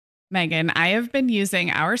Megan, I have been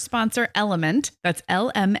using our sponsor Element, that's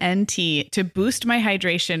LMNT, to boost my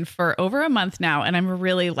hydration for over a month now, and I'm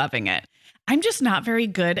really loving it. I'm just not very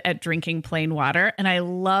good at drinking plain water, and I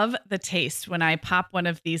love the taste when I pop one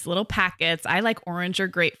of these little packets. I like orange or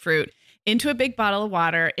grapefruit into a big bottle of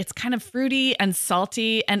water. It's kind of fruity and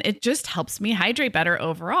salty, and it just helps me hydrate better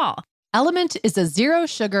overall. Element is a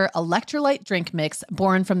zero-sugar electrolyte drink mix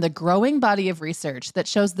born from the growing body of research that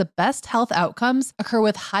shows the best health outcomes occur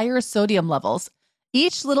with higher sodium levels.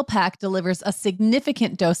 Each little pack delivers a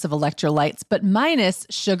significant dose of electrolytes, but minus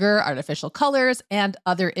sugar, artificial colors, and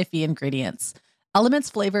other iffy ingredients. Element's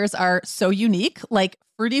flavors are so unique, like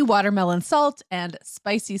fruity watermelon salt and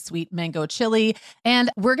spicy sweet mango chili. And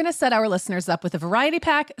we're going to set our listeners up with a variety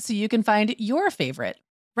pack so you can find your favorite.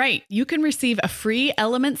 Right. You can receive a free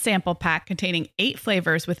Element sample pack containing 8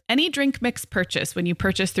 flavors with any drink mix purchase when you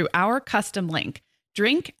purchase through our custom link,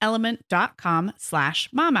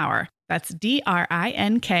 drinkelement.com/momhour. That's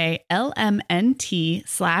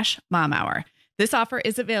DRINKLMNT/momhour. This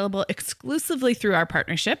is available exclusively through our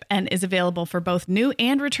partnership and is available for both new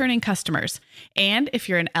and returning customers. And if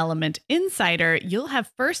you're an Element insider, you'll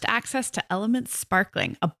have first access to Element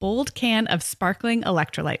Sparkling, a bold can of sparkling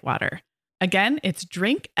electrolyte water. Again, it's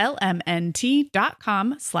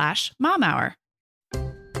drinklmnt.com/momhour.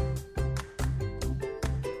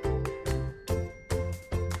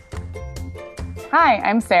 Hi,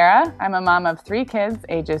 I'm Sarah. I'm a mom of 3 kids,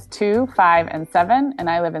 ages 2, 5, and 7, and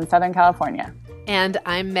I live in Southern California. And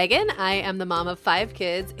I'm Megan. I am the mom of 5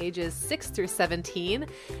 kids, ages 6 through 17,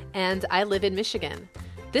 and I live in Michigan.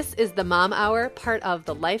 This is the Mom Hour, part of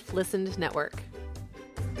the Life Listened Network.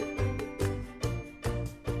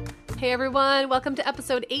 Hey everyone, welcome to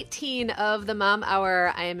episode 18 of the Mom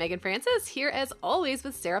Hour. I am Megan Francis, here as always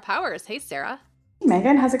with Sarah Powers. Hey Sarah. Hey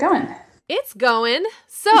Megan, how's it going? It's going.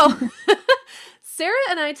 So Sarah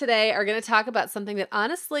and I today are going to talk about something that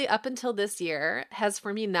honestly up until this year has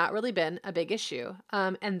for me not really been a big issue.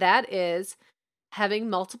 And that is having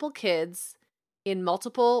multiple kids in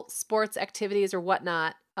multiple sports activities or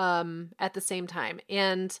whatnot at the same time.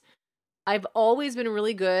 And I've always been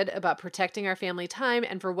really good about protecting our family time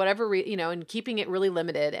and for whatever and keeping it really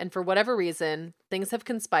limited. And for whatever reason, things have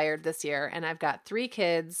conspired this year and I've got 3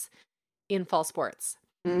 kids in fall sports.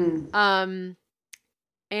 And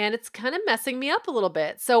it's kind of messing me up a little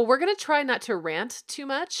bit. So we're going to try not to rant too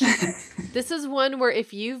much. This is one where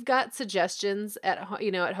if you've got suggestions at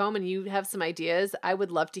home and you have some ideas, I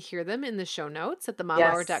would love to hear them in the show notes at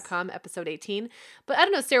themomhour.com, episode 18. But I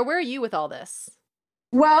don't know, Sarah, where are you with all this?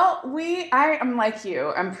 Well, I am like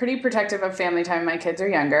you. I'm pretty protective of family time. My kids are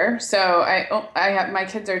younger. So my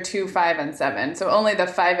kids are 2, 5, and 7. So only the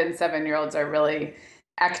 5 and 7-year-olds are really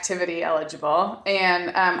activity eligible.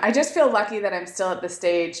 And I just feel lucky that I'm still at the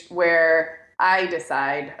stage where I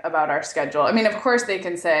decide about our schedule. I mean, of course they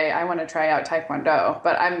can say, I want to try out Taekwondo,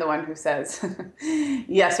 but I'm the one who says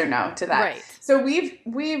yes or no to that. Right. So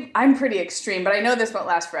I'm pretty extreme, but I know this won't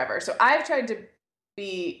last forever. So I've tried to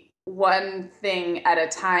be one thing at a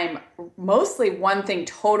time, mostly one thing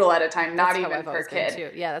total at a time, not even per kid.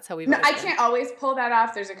 Too. Yeah, that's how we. No, I can't always pull that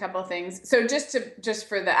off. There's a couple things. So just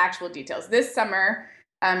for the actual details, this summer,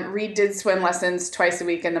 Reed did swim lessons twice a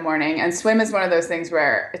week in the morning, and swim is one of those things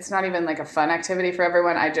where it's not even like a fun activity for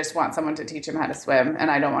everyone. I just want someone to teach him how to swim,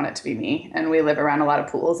 and I don't want it to be me. And we live around a lot of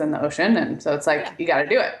pools in the ocean, and so it's like you got to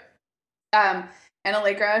do it. And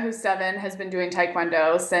Allegra, who's 7, has been doing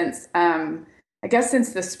Taekwondo since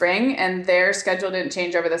the spring, and their schedule didn't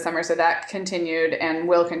change over the summer, so that continued and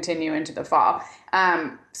will continue into the fall.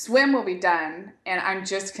 Swim will be done, and I'm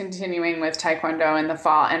just continuing with Taekwondo in the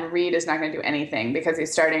fall, and Reed is not going to do anything because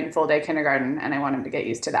he's starting full-day kindergarten, and I want him to get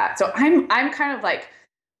used to that. So I'm kind of like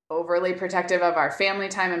overly protective of our family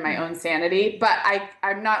time and my own sanity, but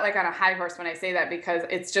I'm not like on a high horse when I say that because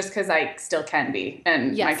it's just because I still can be,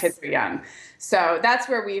 and my kids are young. So that's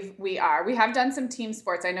where we are. We have done some team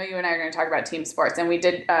sports. I know you and I are going to talk about team sports, and we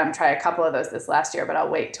did try a couple of those this last year, but I'll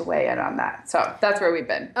wait to weigh in on that. So that's where we've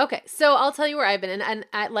been. Okay. So I'll tell you where I've been. And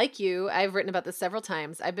I, like you, I've written about this several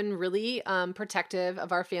times. I've been really protective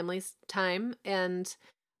of our family's time and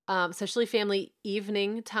especially family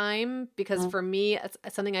evening time, because for me, it's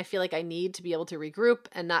something I feel like I need to be able to regroup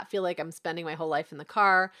and not feel like I'm spending my whole life in the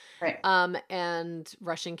car, right. And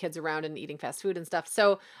rushing kids around and eating fast food and stuff.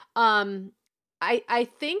 So, I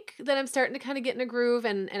think that I'm starting to kind of get in a groove,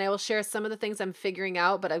 and I will share some of the things I'm figuring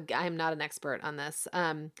out, but I am not an expert on this.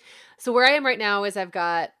 So where I am right now is I've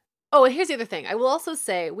got, and here's the other thing. I will also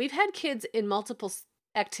say we've had kids in multiple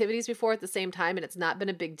activities before at the same time, and it's not been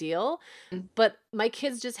a big deal. Mm. But my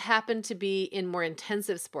kids just happen to be in more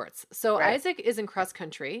intensive sports. So Right. Isaac is in cross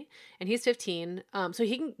country, and he's 15. So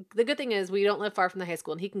he can. The good thing is we don't live far from the high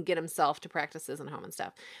school, and he can get himself to practices and home and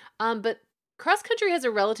stuff. But cross country has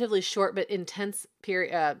a relatively short but intense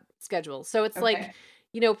period schedule. So it's like,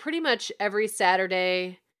 Okay. pretty much every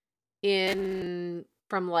Saturday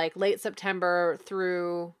from like late September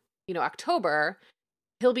through October,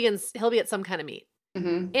 he'll be at some kind of meet.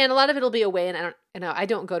 Mm-hmm. And a lot of it'll be away, and I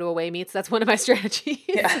don't go to away meets. That's one of my strategies.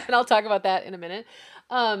 Yeah. And I'll talk about that in a minute.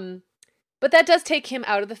 But that does take him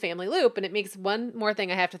out of the family loop, and it makes one more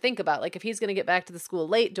thing I have to think about. Like, if he's going to get back to the school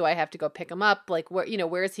late, do I have to go pick him up? Like,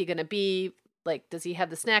 where is he going to be? Like, does he have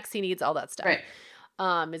the snacks he needs? All that stuff.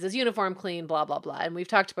 Right. Is his uniform clean? Blah, blah, blah. And we've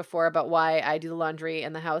talked before about why I do the laundry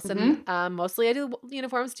in the house. Mm-hmm. And mostly I do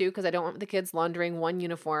uniforms too, because I don't want the kids laundering one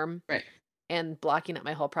uniform Right. and blocking up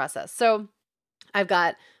my whole process. So I've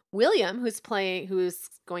got William, who's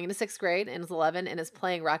going into 6th grade and is 11 and is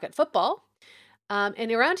playing rocket football.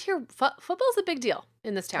 And around here, football's a big deal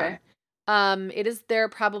in this town. Okay. It is their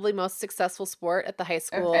probably most successful sport at the high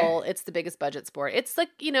school. Okay. It's the biggest budget sport. It's like,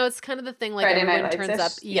 it's kind of the thing, like Friday everyone Night turns Lights-ish?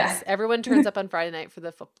 up. Yes, everyone turns up on Friday night for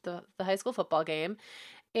the high school football game.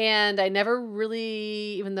 And I never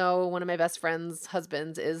really, even though one of my best friend's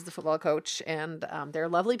husbands is the football coach, and they're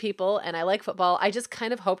lovely people, and I like football, I just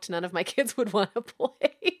kind of hoped none of my kids would want to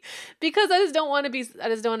play because I just don't want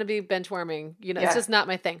to be bench warming. It's just not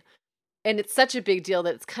my thing. And it's such a big deal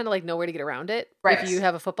that it's kind of like nowhere to get around it Right. if you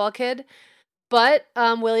have a football kid. But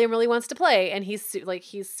William really wants to play, and he's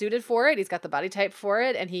suited for it. He's got the body type for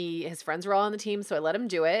it, and his friends are all on the team, so I let him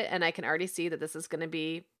do it, and I can already see that this is going to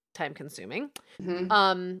be time consuming. Mm-hmm.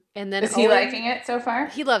 And then Is he liking it so far?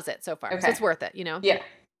 He loves it so far, so Okay. it's worth it, Yeah.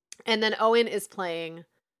 And then Owen is playing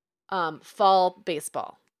fall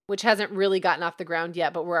baseball, which hasn't really gotten off the ground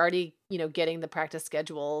yet, but we're already, getting the practice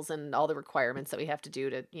schedules and all the requirements that we have to do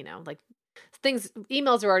to, like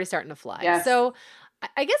emails are already starting to fly. Yes. So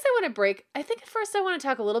I guess I want to break. I think at first I want to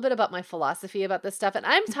talk a little bit about my philosophy about this stuff. And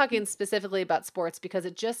I'm talking specifically about sports because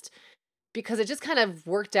it just kind of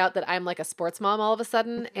worked out that I'm like a sports mom all of a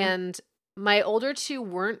sudden. Mm-hmm. And my older two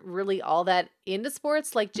weren't really all that into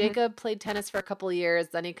sports. Like Jacob played tennis for a couple of years.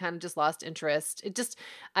 Then he kind of just lost interest.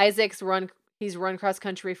 He's run cross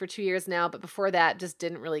country for 2 years now. But before that, just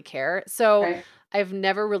didn't really care. So Right. I've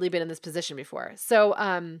never really been in this position before. So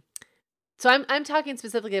I'm talking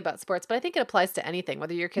specifically about sports, but I think it applies to anything,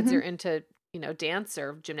 whether your kids Mhm. are into, dance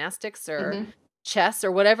or gymnastics or Mhm. chess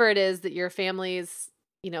or whatever it is that your family's,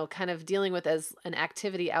 kind of dealing with as an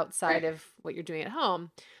activity outside Right. of what you're doing at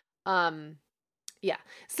home. Yeah.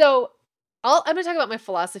 So I'm going to talk about my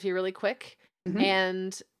philosophy really quick,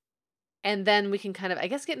 Mhm. and then we can kind of, I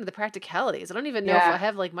guess, get into the practicalities. I don't even know if Yeah. I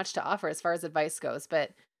have like much to offer as far as advice goes, but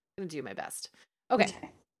I'm going to do my best.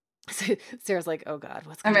 Okay. So Sarah's like, oh God,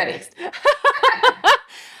 what's I'm coming ready. next?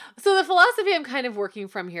 So the philosophy I'm kind of working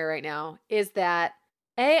from here right now is that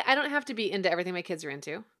I don't have to be into everything my kids are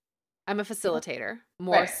into. I'm a facilitator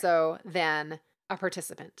more Right. so than a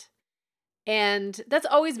participant. And that's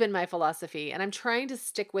always been my philosophy. And I'm trying to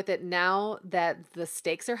stick with it now that the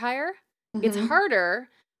stakes are higher. It's Mhm. harder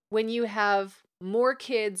when you have more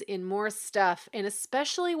kids in more stuff, and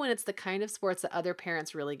especially when it's the kind of sports that other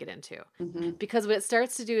parents really get into. Mhm. Because what it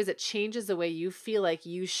starts to do is it changes the way you feel like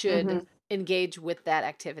you should Mhm. engage with that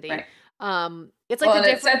activity. Right. It's like Well, the and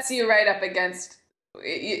it difference. sets you right up against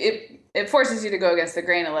it forces you to go against the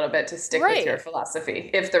grain a little bit to stick with your Right. philosophy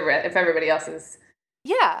if everybody else is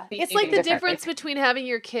Yeah, it's like the differently. difference between having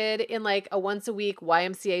your kid in like a once a week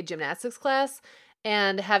YMCA gymnastics class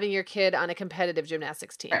and having your kid on a competitive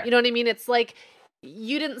gymnastics team. Right. You know what I mean? It's like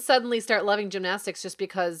you didn't suddenly start loving gymnastics just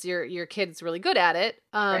because your kid's really good at it.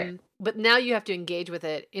 Right. But now you have to engage with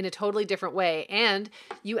it in a totally different way, and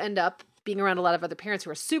you end up being around a lot of other parents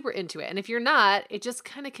who are super into it. And if you're not, it just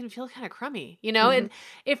kind of can feel kind of crummy, And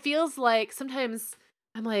it feels like sometimes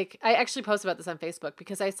I'm like, I actually posted about this on Facebook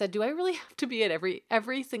because I said, do I really have to be at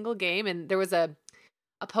every single game? And there was a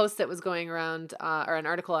post that was going around or an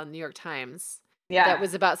article on the New York Times that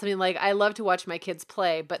was about something like, I love to watch my kids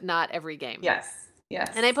play, but not every game. Yes.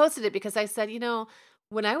 And I posted it because I said,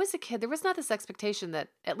 when I was a kid, there was not this expectation that,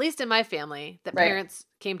 at least in my family, that Right. parents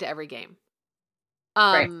came to every game.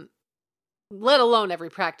 Right. Let alone every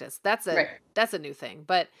practice. That's Right. a new thing.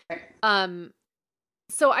 But Right.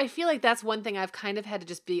 so I feel like that's one thing I've kind of had to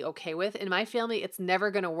just be okay with. In my family, it's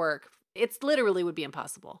never going to work. It's literally would be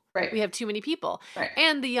impossible. Right. We have too many people. Right.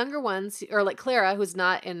 And the younger ones, or like Clara, who's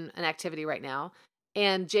not in an activity right now,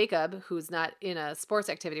 and Jacob, who's not in a sports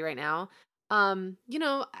activity right now,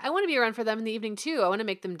 I want to be around for them in the evening too. I want to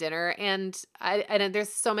make them dinner. And there's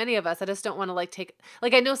so many of us, I just don't want to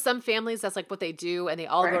I know some families, that's like what they do, and they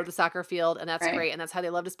all go to the soccer field, and that's great. And that's how they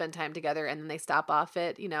love to spend time together. And then they stop off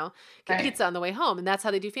at, get pizza on the way home. And that's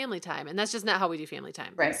how they do family time. And that's just not how we do family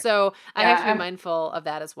time. Right. So I have to be mindful of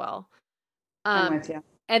that as well. I'm with you.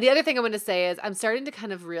 And the other thing I want to say is I'm starting to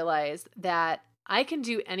kind of realize that I can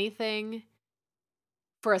do anything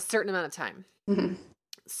for a certain amount of time. Mm-hmm.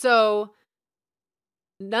 So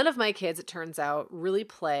none of my kids, it turns out, really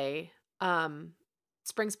play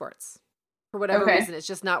spring sports for whatever reason. It's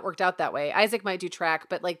just not worked out that way. Isaac might do track,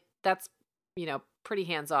 but that's, pretty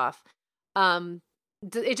hands off.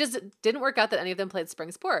 It just didn't work out that any of them played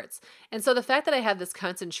spring sports. And so the fact that I have this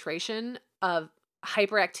concentration of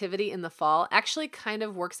hyperactivity in the fall actually kind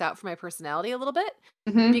of works out for my personality a little bit,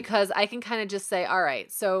 because I can kind of just say, all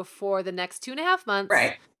right, so for the next 2.5 months,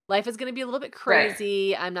 life is going to be a little bit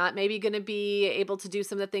crazy. I'm not maybe going to be able to do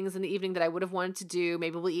some of the things in the evening that I would have wanted to do.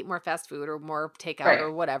 Maybe we'll eat more fast food or more takeout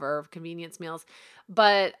or whatever, convenience meals.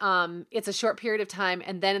 But it's a short period of time.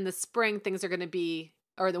 And then in the spring, things are going to be,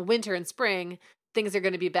 or the winter and spring, things are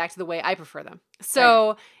going to be back to the way I prefer them.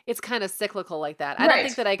 So it's kind of cyclical like that. I don't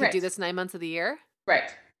think that I could do this 9 months of the year.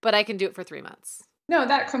 Right. But I can do it for 3 months. No,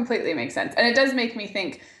 that completely makes sense. And it does make me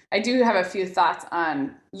think, I do have a few thoughts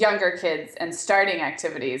on younger kids and starting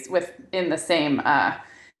activities in the same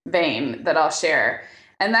vein that I'll share.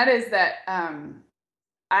 And that is that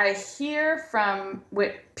I hear from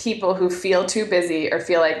people who feel too busy or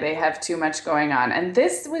feel like they have too much going on. And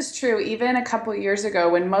this was true even a couple years ago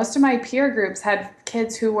when most of my peer groups had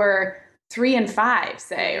kids who were 3 and 5,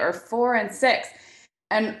 say, or 4 and 6.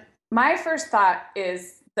 And my first thought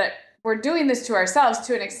is that we're doing this to ourselves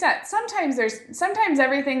to an extent. Sometimes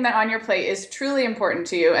everything that on your plate is truly important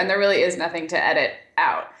to you, and there really is nothing to edit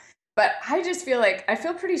out. But I just feel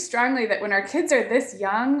pretty strongly that when our kids are this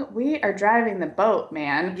young, we are driving the boat,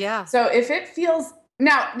 man. Yeah. So if it feels,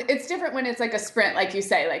 now it's different when it's like a sprint, like you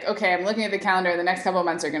say, like, okay, I'm looking at the calendar, the next couple of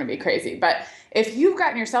months are going to be crazy. But if you've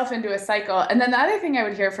gotten yourself into a cycle, and then the other thing I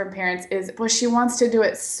would hear from parents is, well, she wants to do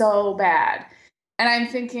it so bad. And I'm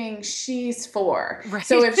thinking she's 4. Right.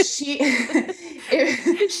 So if she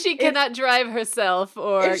cannot drive herself,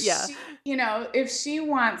 or she, if she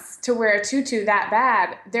wants to wear a tutu that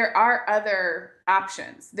bad, there are other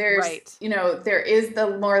options. There's, there is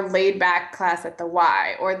the more laid back class at the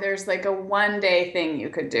Y, or there's like a one-day thing you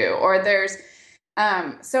could do, or there's,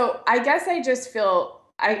 so I guess I just feel,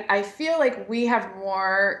 I feel like we have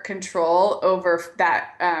more control over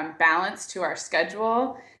that balance to our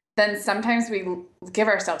schedule than sometimes we give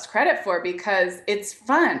ourselves credit for, because it's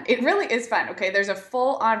fun. It really is fun. Okay, there's a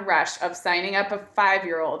full-on rush of signing up a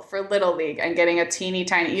 5-year-old for Little League and getting a teeny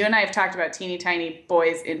tiny, you and I have talked about teeny tiny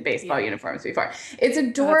boys in baseball uniforms before. It's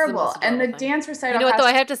adorable. And the dance recital. You know what, though?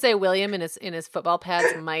 I have to say William in his football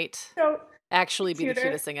pads might actually be the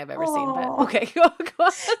cutest thing I've ever seen. But okay, go on.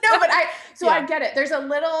 No, but I get it. There's a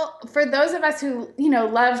little, for those of us who,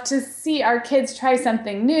 love to see our kids try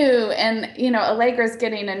something new, and, Allegra's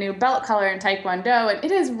getting a new belt color in Taekwondo, and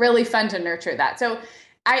it is really fun to nurture that. So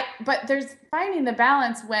but there's finding the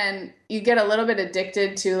balance when you get a little bit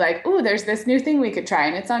addicted to like, ooh, there's this new thing we could try,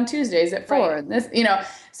 and it's on Tuesdays at 4. And this,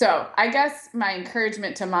 so I guess my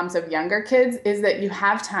encouragement to moms of younger kids is that you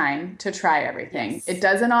have time to try everything. Yes. It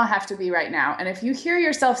doesn't all have to be right now. And if you hear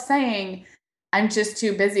yourself saying, I'm just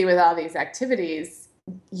too busy with all these activities,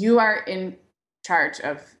 you are in charge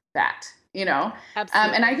of that.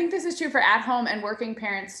 Absolutely. And I think this is true for at home and working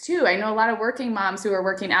parents too. I know a lot of working moms who are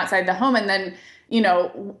working outside the home and then,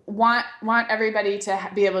 want everybody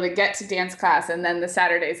to be able to get to dance class, and then the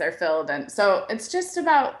Saturdays are filled. And so it's just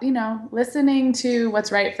about, listening to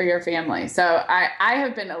what's right for your family. So I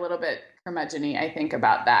have been a little bit curmudgeon-y, I think,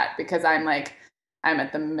 about that, because I'm at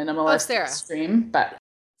the minimalist extreme, but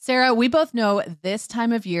Sarah, we both know this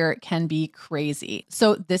time of year can be crazy.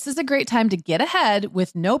 So this is a great time to get ahead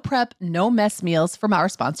with no prep, no mess meals from our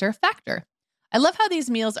sponsor, Factor. I love how these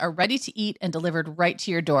meals are ready to eat and delivered right to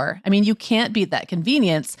your door. I mean, you can't beat that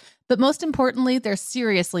convenience, but most importantly, they're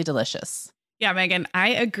seriously delicious. Yeah, Megan, I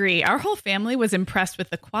agree. Our whole family was impressed with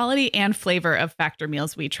the quality and flavor of Factor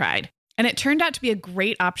meals we tried. And it turned out to be a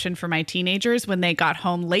great option for my teenagers when they got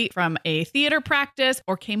home late from a theater practice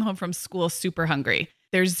or came home from school super hungry.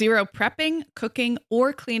 There's zero prepping, cooking,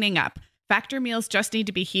 or cleaning up. Factor meals just need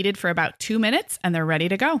to be heated for about 2 minutes and they're ready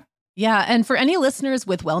to go. Yeah, and for any listeners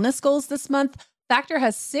with wellness goals this month, Factor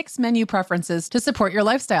has 6 menu preferences to support your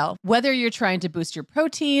lifestyle. Whether you're trying to boost your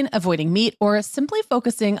protein, avoiding meat, or simply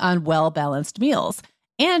focusing on well-balanced meals.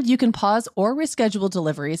 And you can pause or reschedule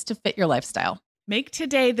deliveries to fit your lifestyle. Make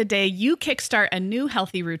today the day you kickstart a new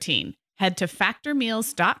healthy routine. Head to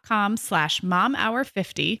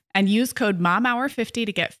factormeals.com/momhour50 and use code momhour50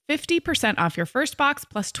 to get 50% off your first box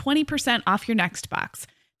plus 20% off your next box.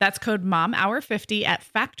 That's code momhour50 at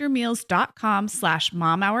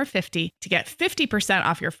factormeals.com/momhour50 to get 50%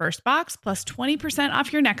 off your first box plus 20%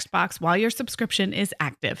 off your next box while your subscription is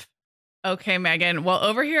active. Okay, Megan. Well,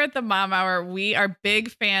 over here at the Mom Hour, we are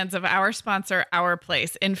big fans of our sponsor, Our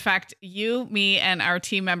Place. In fact, you, me, and our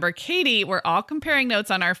team member, Katie, were all comparing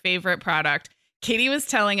notes on our favorite product. Katie was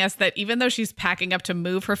telling us that even though she's packing up to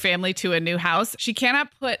move her family to a new house, she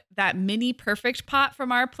cannot put that mini perfect pot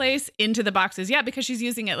from Our Place into the boxes yet because she's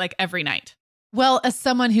using it like every night. Well, as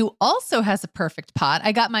someone who also has a perfect pot,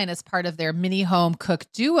 I got mine as part of their mini home cook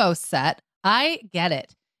duo set. I get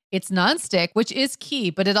it. It's nonstick, which is key,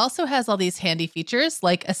 but it also has all these handy features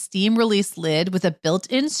like a steam release lid with a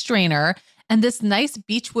built-in strainer and this nice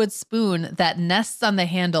beechwood spoon that nests on the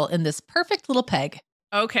handle in this perfect little peg.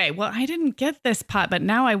 Okay, well, I didn't get this pot, but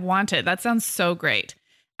now I want it. That sounds so great.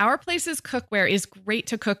 Our Place's cookware is great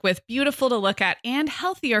to cook with, beautiful to look at, and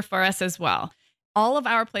healthier for us as well. All of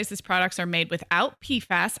Our Place's products are made without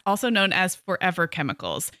PFAS, also known as forever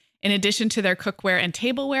chemicals. In addition to their cookware and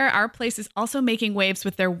tableware, Our Place is also making waves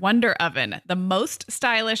with their Wonder Oven, the most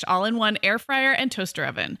stylish all-in-one air fryer and toaster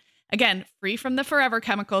oven. Again, free from the forever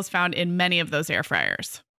chemicals found in many of those air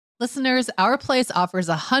fryers. Listeners, Our Place offers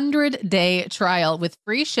a 100-day trial with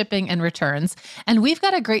free shipping and returns, and we've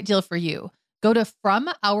got a great deal for you. Go to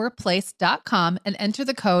FromOurPlace.com and enter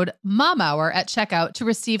the code MOMHOUR at checkout to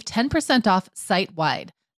receive 10% off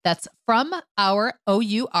site-wide. That's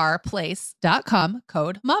FromOurPlace.com,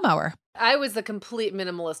 code MOMHOUR. I was a complete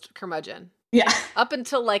minimalist curmudgeon. Yeah. Up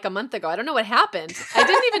until like a month ago. I don't know what happened.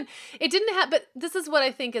 It didn't happen. But this is what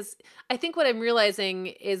I think what I'm realizing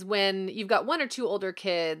is when you've got one or two older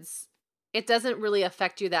kids, it doesn't really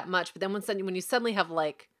affect you that much. But then when you suddenly have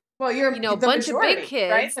like, well, you're a bunch of big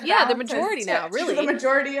kids. Right? The majority now, really. The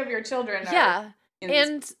majority of your children are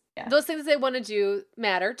those things they want to do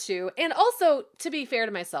matter too. And also, to be fair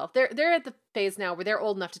to myself, they're at the phase now where they're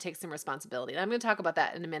old enough to take some responsibility. And I'm going to talk about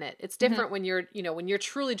that in a minute. It's different when you're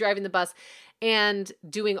truly driving the bus and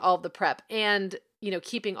doing all the prep and,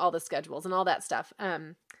 keeping all the schedules and all that stuff.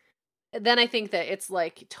 Then I think that it's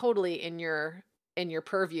like totally in your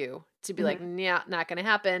purview to be like, yeah, not going to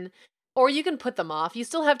happen. Or you can put them off. You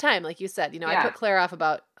still have time, like you said. I put Claire off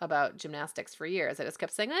about gymnastics for years. I just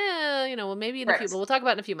kept saying, well, maybe in a few. But we'll talk about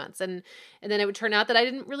it in a few months. And then it would turn out that I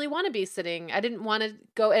didn't really want to be sitting. I didn't want to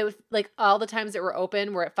go. It was like all the times that were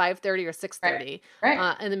open were at 5:30 or 6:30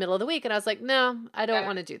 in the middle of the week. And I was like, no, I don't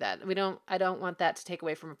want to do that. I don't want that to take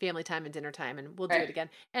away from family time and dinner time. And we'll do it again.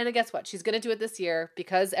 And guess what? She's going to do it this year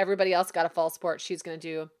because everybody else got a fall sport. She's going to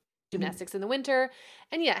do gymnastics in the winter.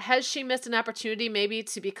 And has she missed an opportunity maybe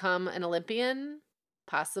to become an Olympian?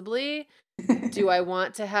 Possibly. Do I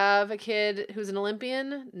want to have a kid who's an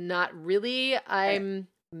Olympian? Not really. I'm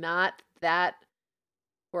not that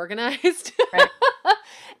organized. Right.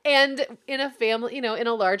 And in a family, in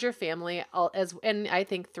a larger family, and I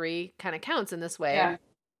think 3 kind of counts in this way. Yeah.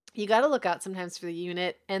 You got to look out sometimes for the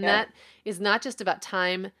unit. And that is not just about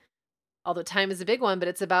time, although time is a big one, but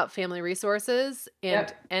it's about family resources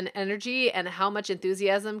and energy and how much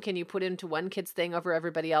enthusiasm can you put into one kid's thing over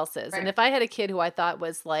everybody else's. Right. And if I had a kid who I thought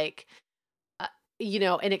was like,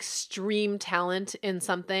 an extreme talent in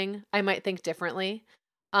something, I might think differently.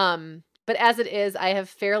 But as it is, I have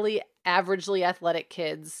fairly averagely athletic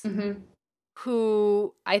kids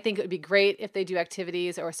who I think it would be great if they do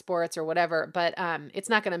activities or sports or whatever, but it's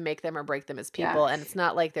not going to make them or break them as people. Yeah. And it's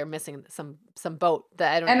not like they're missing some boat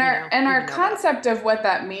that I don't know. And our concept of what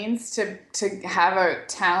that means to have a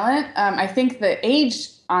talent, I think the age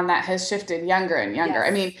on that has shifted younger and younger. Yes.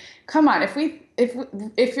 I mean, come on,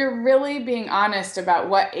 if you're really being honest about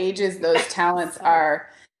what ages those talents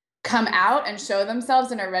come out and show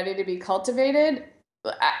themselves and are ready to be cultivated,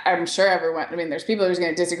 I'm sure there's people who's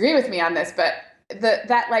going to disagree with me on this, but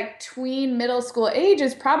that like tween middle school age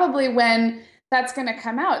is probably when that's going to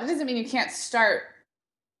come out. It doesn't mean you can't start,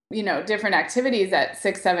 different activities at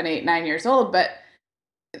 6, 7, 8, 9 years old, but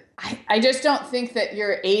I just don't think that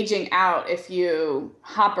you're aging out if you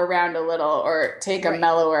hop around a little or take a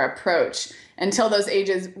mellower approach until those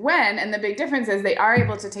ages and the big difference is they are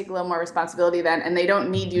able to take a little more responsibility then, and they don't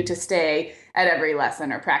need you to stay at every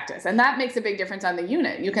lesson or practice. And that makes a big difference on the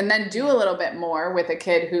unit. You can then do a little bit more with a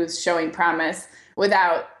kid who's showing promise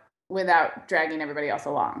without dragging everybody else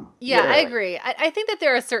along. Yeah, literally. I agree. I think that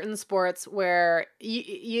there are certain sports where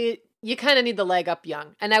you kind of need the leg up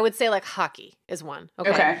young. And I would say like hockey is one.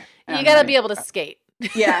 Okay. You got to be able to skate.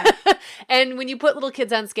 Yeah. And when you put little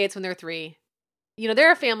kids on skates when they're 3, there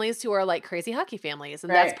are families who are like crazy hockey families,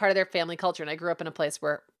 and Right. that's part of their family culture. And I grew up in a place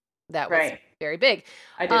where that was Right. very big.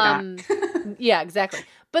 I did not. Yeah, exactly.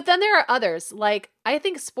 But then there are others. Like, I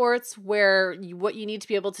think sports where what you need to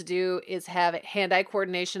be able to do is have hand-eye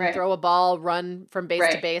coordination, Right. throw a ball, run from base to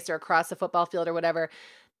Right. base or across a football field or whatever.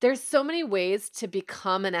 There's so many ways to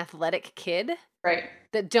become an athletic kid Right.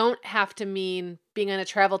 that don't have to mean being on a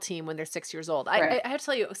travel team when they're 6 years old. Right. I have to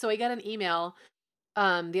tell you, so I got an email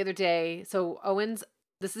the other day. So Owen's,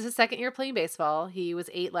 this is his second year playing baseball. He was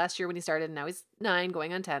 8 last year when he started, and now he's 9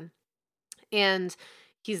 going on 10. And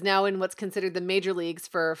he's now in what's considered the major leagues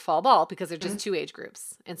for fall ball because they're just 2 age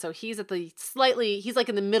groups. And so he's at the he's like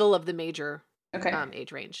in the middle of the major Okay.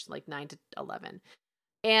 age range, like 9 to 11.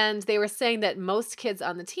 And they were saying that most kids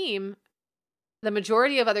on the team, the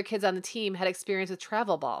majority of other kids on the team had experience with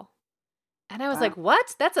travel ball. And I was Wow. like,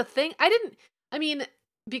 what? That's a thing?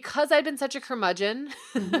 Because I'd been such a curmudgeon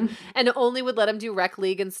Mhm. and only would let him do rec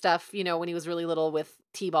league and stuff, when he was really little with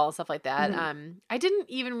t-ball and stuff like that. I didn't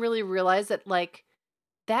even really realize that like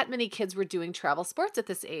that many kids were doing travel sports at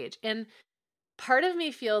this age. And part of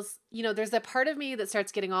me feels, there's that part of me that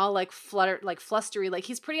starts getting all like flustery. Like,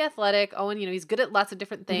 he's pretty athletic. Owen, he's good at lots of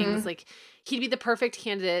different things. Mhm. Like, he'd be the perfect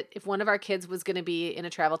candidate. If one of our kids was going to be in a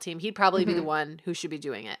travel team, he'd probably be the one who should be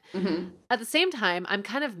doing it. Mhm. At the same time, I'm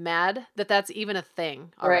kind of mad that that's even a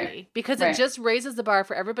thing already because it Right. just raises the bar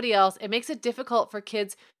for everybody else. It makes it difficult for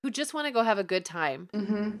kids who just want to go have a good time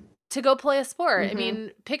Mhm. to go play a sport. I Mhm.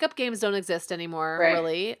 mean, pickup games don't exist anymore, Right.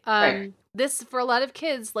 really. Right. This, for a lot of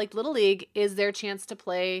kids, like Little League, is their chance to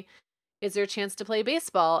play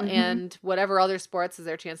baseball, Mhm. and whatever other sports is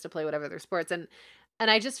their chance to play whatever other sports. And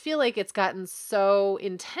I just feel like it's gotten so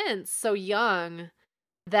intense, so young,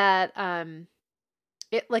 that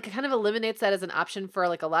it like kind of eliminates that as an option for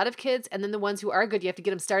like a lot of kids. And then the ones who are good, you have to get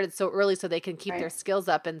them started so early so they can keep their Right. skills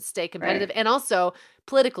up and stay competitive, Right. and also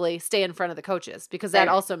politically stay in front of the coaches, because that Right.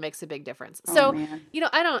 also makes a big difference. Oh, So, man.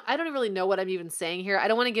 I don't really know what I'm even saying here. I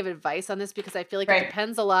don't want to give advice on this because I feel like it Right.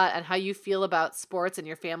 depends a lot on how you feel about sports and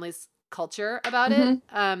your family's culture about it.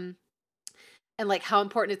 Mhm. And like how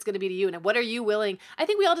important it's going to be to you, and what are you willing? I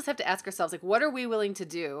think we all just have to ask ourselves, like, what are we willing to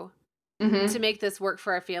do Mhm. to make this work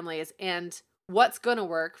for our families, and what's going to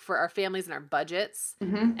work for our families and our budgets,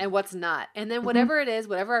 Mhm. and what's not. And then whatever it is,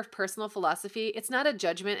 whatever our personal philosophy, it's not a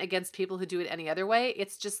judgment against people who do it any other way.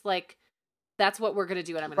 It's just like, that's what we're going to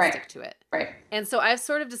do, and I'm going Right. to stick to it. Right. And so I've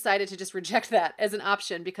sort of decided to just reject that as an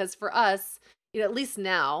option, because for us, at least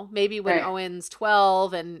now, maybe when Right. Owen's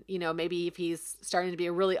 12 and, maybe if he's starting to be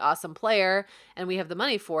a really awesome player and we have the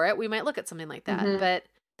money for it, we might look at something like that. Mhm. But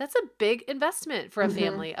that's a big investment for a Mhm.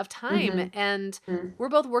 family of time. Mhm. And Mhm. we're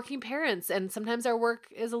both working parents, and sometimes our work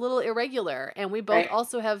is a little irregular. And we both Right.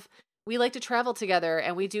 also we like to travel together,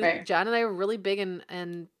 and we do, Right. John and I are really big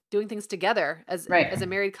in doing things together as Right. a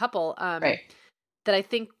married couple. Right. That I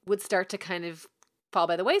think would start to kind of fall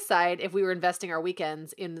by the wayside if we were investing our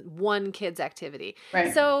weekends in one kid's activity.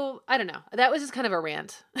 Right. So I don't know. That was just kind of a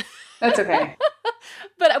rant. That's okay.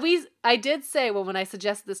 But I did say, well, when I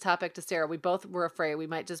suggested this topic to Sarah, we both were afraid we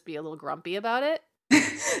might just be a little grumpy about it.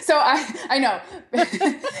 So I know,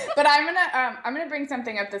 but I'm gonna bring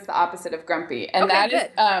something up that's the opposite of grumpy, and Okay, that is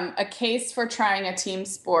good. a case for trying a team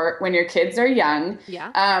sport when your kids are young.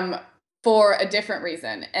 Yeah. For a different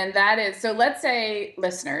reason. And that is, so let's say,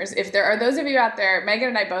 listeners, if there are those of you out there, Megan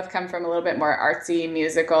and I both come from a little bit more artsy,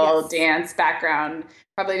 musical, Yes. dance background,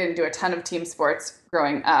 probably didn't do a ton of team sports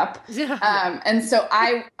growing up. Yeah. And so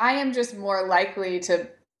I am just more likely to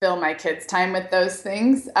fill my kids' time with those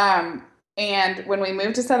things. And when we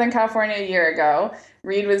moved to Southern California a year ago,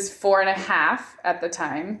 Reed was 4.5 at the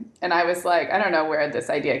time. And I was like, I don't know where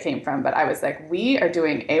this idea came from, but I was like, we are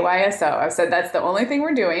doing AYSO. I said, that's the only thing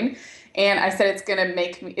we're doing. And I said, it's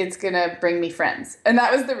going to bring me friends. And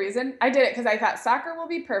that was the reason I did it, because I thought soccer will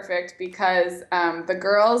be perfect because the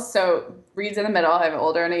girls, so Reed's in the middle, I have an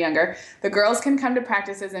older and a younger, the girls can come to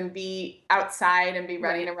practices and be outside and be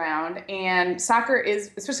running around. And soccer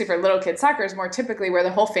is, especially for little kids, soccer is more typically where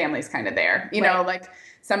the whole family's kind of there. You know, like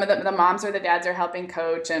some of the moms or the dads are helping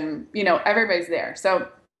coach, and, everybody's there. So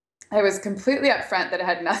I was completely upfront that it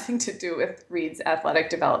had nothing to do with Reed's athletic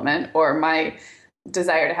development or my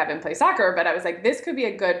desire to have him play soccer, but I was like, this could be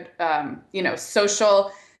a good,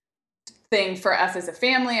 social thing for us as a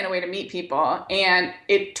family and a way to meet people. And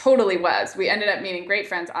it totally was. We ended up meeting great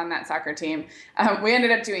friends on that soccer team. We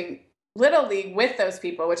ended up doing Little League with those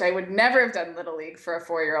people, which I would never have done Little League for a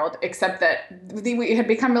 4-year-old, except that we had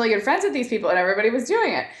become really good friends with these people and everybody was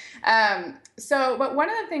doing it. But one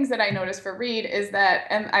of the things that I noticed for Reed is that,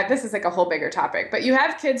 this is like a whole bigger topic, but you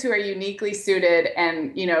have kids who are uniquely suited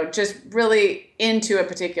and, just really into a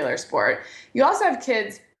particular sport. You also have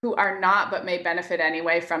kids who are not, but may benefit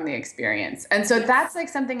anyway from the experience. And so that's like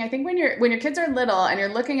something I think when your kids are little and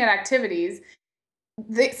you're looking at activities,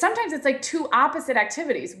 sometimes it's like two opposite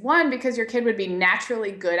activities. One, because your kid would be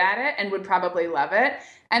naturally good at it and would probably love it.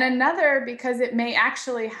 And another, because it may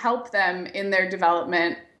actually help them in their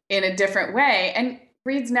development in a different way. And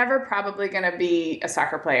Reed's never probably going to be a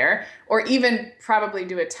soccer player or even probably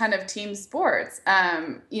do a ton of team sports.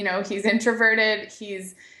 He's introverted.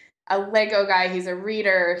 He's a Lego guy. He's a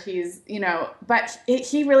reader. But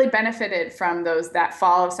he really benefited from that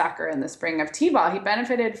fall of soccer and the spring of T-ball. He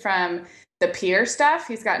benefited from the peer stuff.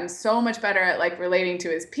 He's gotten so much better at like relating to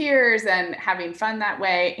his peers and having fun that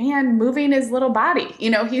way and moving his little body. He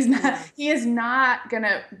is not going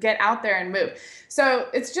to get out there and move. So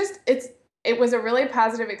it was a really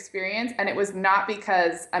positive experience. And it was not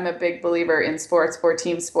because I'm a big believer in sports or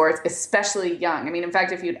team sports, especially young. I mean, in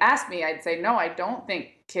fact, if you'd asked me, I'd say, no, I don't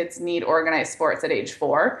think kids need organized sports at age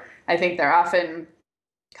 4. I think they're often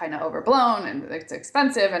kind of overblown and it's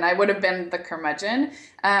expensive, and I would have been the curmudgeon.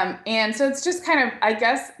 And so it's just kind of, I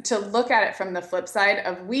guess, to look at it from the flip side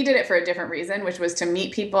of, we did it for a different reason, which was to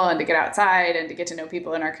meet people and to get outside and to get to know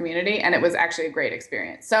people in our community. And it was actually a great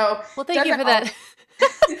experience. So thank you for that.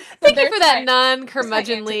 Thank you for that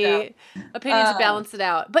non-curmudgeonly opinion to balance it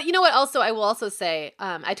out. But you know what? Also, I will also say,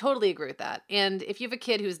 I totally agree with that. And if you have a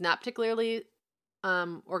kid who's not particularly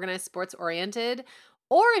organized sports oriented,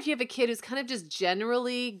 or if you have a kid who's kind of just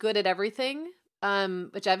generally good at everything,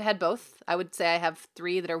 which I've had both. I would say I have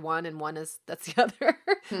 3 that are one and that's the other.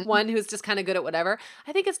 One who's just kind of good at whatever.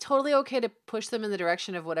 I think it's totally okay to push them in the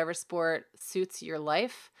direction of whatever sport suits your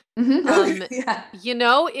life.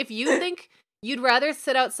 If you think you'd rather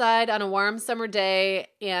sit outside on a warm summer day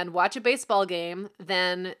and watch a baseball game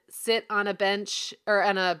than sit on a bench or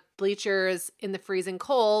on a bleachers in the freezing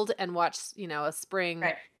cold and watch, a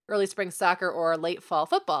early spring soccer or late fall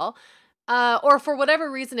football, or for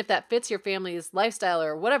whatever reason, if that fits your family's lifestyle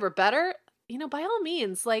or whatever better, by all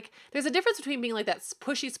means, like, there's a difference between being like that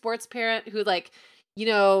pushy sports parent who, like,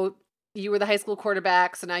 you were the high school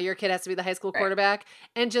quarterback, so now your kid has to be the high school quarterback,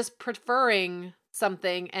 and just preferring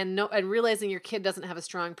something and realizing your kid doesn't have a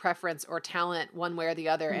strong preference or talent one way or the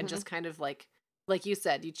other, and just kind of like you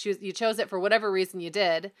said, you chose it for whatever reason you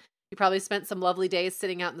did. You probably spent some lovely days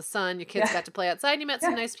sitting out in the sun. Your kids got to play outside. And you met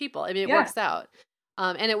some nice people. I mean, it works out.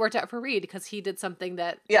 And it worked out for Reed because he did something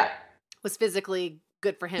that was physically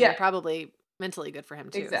good for him and probably mentally good for him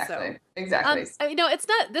too. Exactly.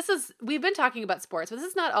 We've been talking about sports, but this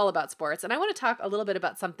is not all about sports. And I want to talk a little bit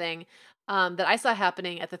about something that I saw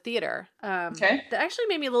happening at the theater that actually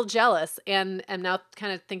made me a little jealous, and am now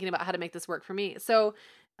kind of thinking about how to make this work for me. So,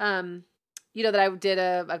 that I've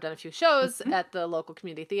done a few shows at the local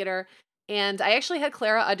community theater, and I actually had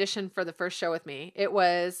Clara audition for the first show with me. It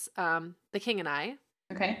was The King and I.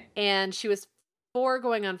 Okay. And she was 4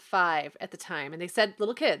 going on 5 at the time, and they said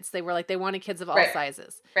little kids. They were like, they wanted kids of all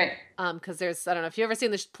sizes. Right. Because there's, I don't know if you've ever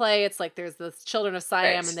seen this play. It's like there's the Children of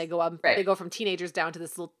Siam, and they go up, they go from teenagers down to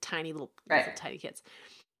this tiny kids.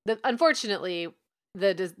 Unfortunately,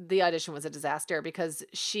 the audition was a disaster because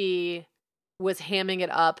she was hamming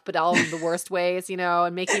it up, but all in the worst ways,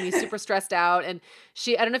 and making me super stressed out. And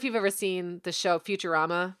I don't know if you've ever seen the show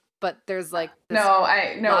Futurama, but there's like this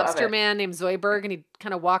lobster man named Zoidberg, and he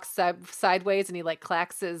kind of walks sideways, and he like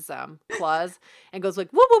clacks his claws and goes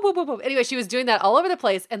like, whoop, whoop, whoop, whoop, whoop. Anyway, she was doing that all over the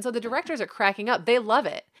place. And so the directors are cracking up. They love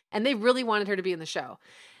it. And they really wanted her to be in the show.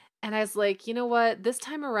 And I was like, you know what? This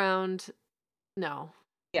time around, no.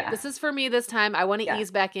 Yeah. This is for me this time. I want to ease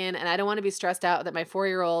back in, and I don't want to be stressed out that my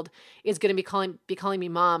 4-year-old is going to be calling me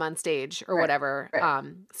mom on stage or whatever.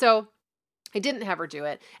 Right. So I didn't have her do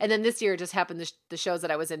it. And then this year it just happened the shows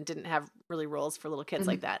that I was in didn't have really roles for little kids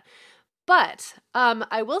like that. But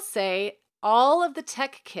I will say all of the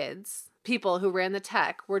tech people who ran the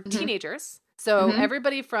tech were teenagers. So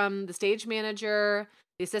everybody from the stage manager,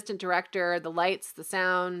 the assistant director, the lights, the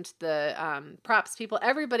sound, the props people,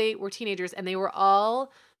 everybody were teenagers, and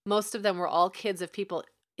most of them were all kids of people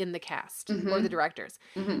in the cast or the directors.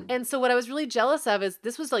 And so what I was really jealous of is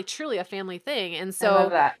this was like truly a family thing. And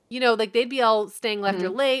so, like they'd be all staying left or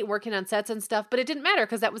late, working on sets and stuff, but it didn't matter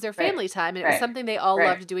because that was their family time, and it was something they all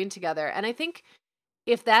loved doing together. And I think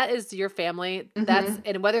if that is your family,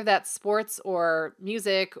 and whether that's sports or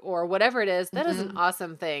music or whatever it is, that is an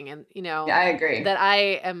awesome thing. And, I agree that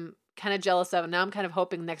I am kind of jealous of. And now I'm kind of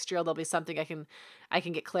hoping next year there'll be something I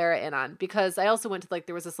can get Clara in on, because I also went to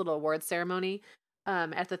there was this little awards ceremony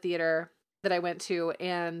at the theater that I went to,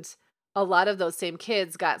 and a lot of those same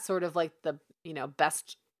kids got sort of like the,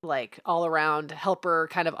 best all around helper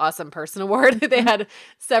kind of awesome person award. They had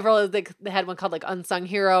several, they had one called unsung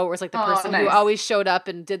hero, where it's the person who always showed up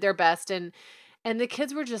and did their best. And the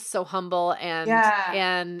kids were just so humble and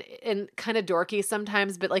kind of dorky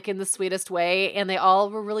sometimes, but in the sweetest way. And they all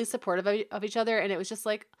were really supportive of each other. And it was just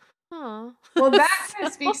oh. Well, that kind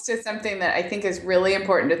of speaks to something that I think is really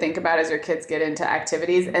important to think about as your kids get into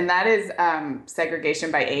activities, and that is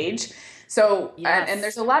segregation by age. So, yes. And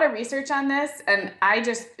there's a lot of research on this, and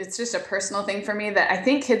it's just a personal thing for me that I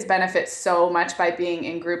think kids benefit so much by being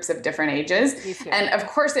in groups of different ages. Me too. And of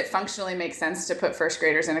course it functionally makes sense to put first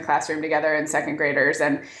graders in a classroom together and second graders.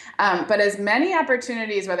 And, but as many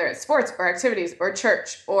opportunities, whether it's sports or activities or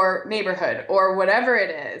church or neighborhood or whatever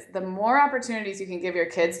it is, the more opportunities you can give your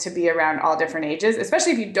kids to be around all different ages,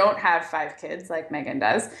 especially if you don't have 5 kids like Megan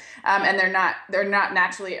does. And they're not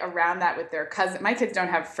naturally around that with their cousin. My kids don't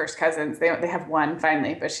have first cousins. They have one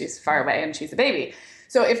finally, but she's far away and she's a baby.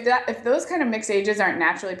 So if those kind of mixed ages aren't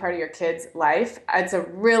naturally part of your kid's life, it's a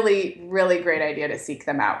really, really great idea to seek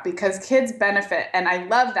them out, because kids benefit. And I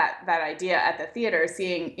love that idea at the theater,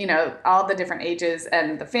 seeing, all the different ages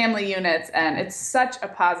and the family units. And it's such a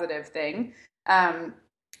positive thing.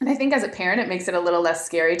 And I think as a parent, it makes it a little less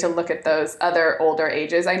scary to look at those other older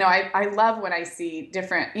ages. I know I love when I see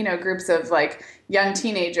different, groups of young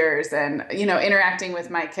teenagers and, interacting with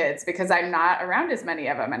my kids, because I'm not around as many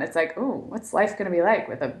of them. And it's oh, what's life going to be like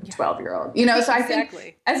with a 12-year-old? So I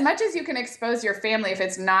think as much as you can expose your family, if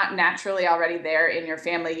it's not naturally already there in your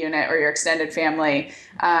family unit or your extended family,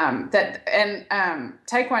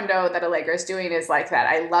 Taekwondo that Allegra is doing is like that.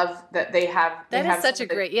 I love that they have. That is such a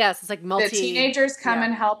great, yes. It's multi. The teenagers come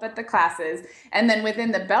and help at the classes. And then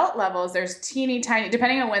within the belt levels, there's teeny tiny,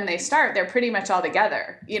 depending on when they start, they're pretty much all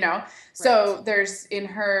together, So there's, in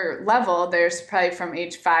her level, there's probably from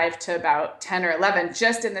age 5 to about 10 or 11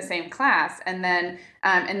 just in the same class. And then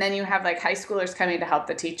you have high schoolers coming to help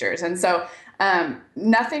the teachers. And so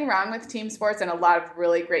nothing wrong with team sports, and a lot of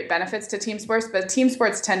really great benefits to team sports, but team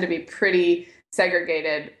sports tend to be pretty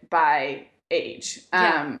segregated by age.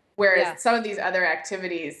 Whereas some of these other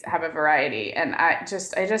activities have a variety, and I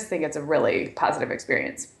just think it's a really positive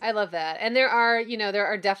experience. I love that. And there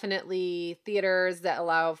are definitely theaters that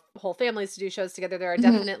allow whole families to do shows together. There are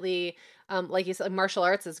definitely, like you said, martial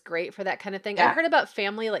arts is great for that kind of thing. Yeah. I've heard about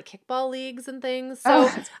family kickball leagues and things. So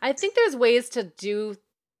I think there's ways to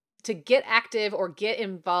get active or get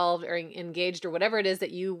involved or engaged or whatever it is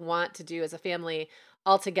that you want to do as a family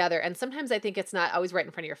all together. And sometimes I think it's not always right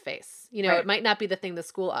in front of your face. It might not be the thing the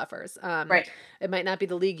school offers. It might not be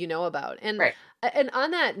the league you know about. And and on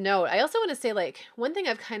that note, I also want to say one thing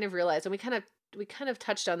I've kind of realized, and we kind of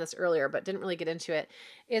touched on this earlier, but didn't really get into it,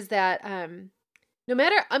 is that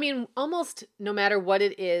almost no matter what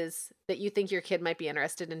it is that you think your kid might be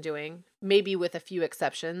interested in doing, maybe with a few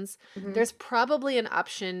exceptions, there's probably an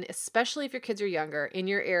option, especially if your kids are younger, in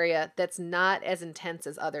your area that's not as intense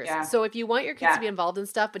as others. Yeah. So if you want your kids to be involved in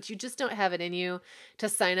stuff, but you just don't have it in you to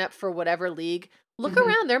sign up for whatever league, look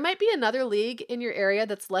around. There might be another league in your area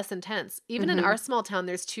that's less intense. Even in our small town,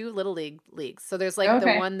 there's 2 little leagues. So there's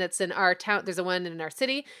the one that's in our town. There's a one in our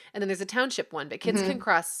city, and then there's a township one. But kids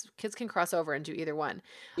can cross over and do either one.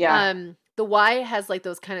 Yeah. The Y has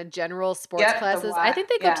those kind of general sports classes. I think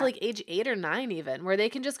they go up to age 8 or 9 even, where they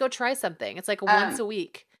can just go try something. It's once a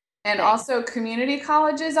week. And also community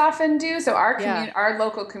colleges often do. So our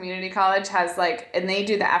local community college has and they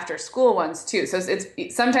do the after school ones too. So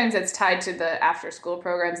sometimes it's tied to the after school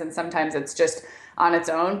programs, and sometimes it's just on its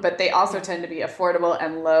own, but they also tend to be affordable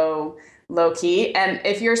and low key. And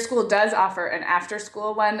if your school does offer an after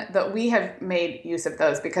school one, we have made use of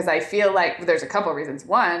those, because I feel there's a couple reasons.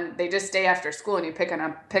 One, they just stay after school and you pick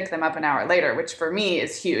them up an hour later, which for me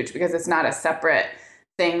is huge, because it's not a separate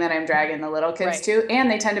thing that I'm dragging the little kids to,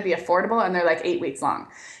 and they tend to be affordable, and they're 8 weeks long.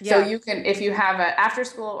 So you can, if you have a after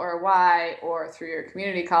school or a Y or through your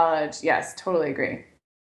community college, yes, totally agree.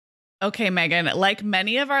 Okay, Megan, like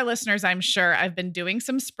many of our listeners, I'm sure I've been doing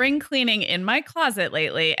some spring cleaning in my closet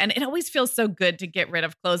lately, and it always feels so good to get rid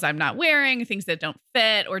of clothes I'm not wearing, things that don't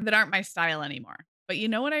fit or that aren't my style anymore. But you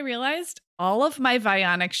know what I realized? All of my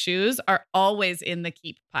Vionic shoes are always in the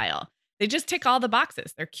keep pile. They just tick all the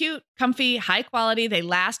boxes. They're cute, comfy, high quality. They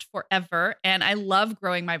last forever. And I love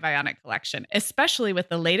growing my Vionic collection, especially with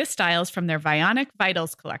the latest styles from their Vionic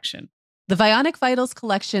Vitals collection. The Vionic Vitals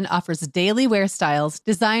collection offers daily wear styles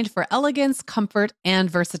designed for elegance, comfort, and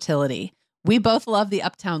versatility. We both love the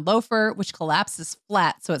Uptown Loafer, which collapses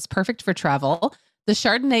flat, so it's perfect for travel. The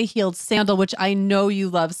Chardonnay heeled sandal, which I know you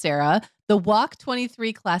love, Sarah. The Walk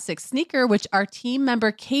 23 classic sneaker, which our team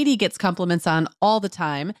member Katie gets compliments on all the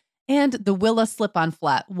time. And the Willa slip-on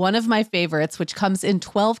flat, one of my favorites, which comes in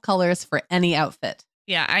 12 colors for any outfit.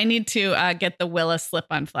 Yeah, I need to get the Willa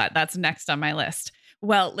slip-on flat. That's next on my list.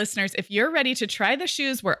 Well, listeners, if you're ready to try the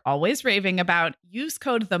shoes we're always raving about, use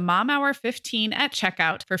code TheMomHour15 at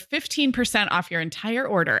checkout for 15% off your entire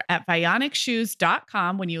order at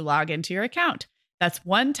VionicShoes.com when you log into your account. That's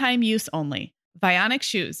one-time use only. Vionic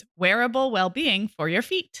Shoes, wearable well-being for your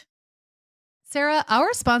feet. Sarah,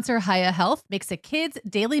 our sponsor, Hiya Health, makes a kids'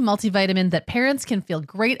 daily multivitamin that parents can feel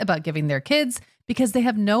great about giving their kids because they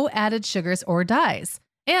have no added sugars or dyes.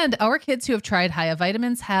 And our kids who have tried Hiya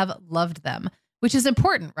vitamins have loved them, which is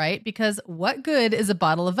important, right? Because what good is a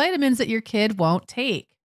bottle of vitamins that your kid won't take?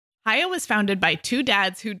 Hiya was founded by two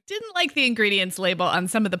dads who didn't like the ingredients label on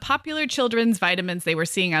some of the popular children's vitamins they were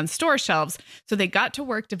seeing on store shelves, so they got to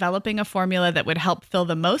work developing a formula that would help fill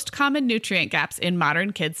the most common nutrient gaps in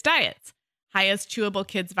modern kids' diets. Hiya's Chewable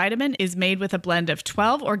Kids Vitamin is made with a blend of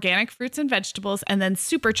 12 organic fruits and vegetables and then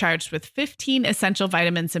supercharged with 15 essential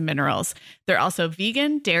vitamins and minerals. They're also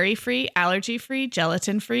vegan, dairy-free, allergy-free,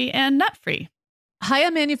 gelatin-free, and nut-free.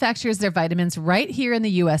 Hiya manufactures their vitamins right here in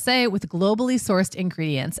the USA with globally sourced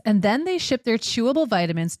ingredients, and then they ship their chewable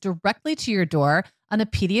vitamins directly to your door on a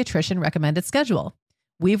pediatrician recommended schedule.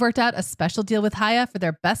 We've worked out a special deal with Hiya for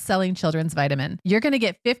their best-selling children's vitamin. You're going to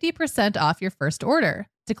get 50% off your first order.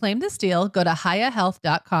 To claim this deal, go to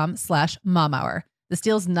hiyahealth.com/momhour. This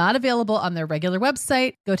deal is not available on their regular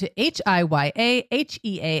website. Go to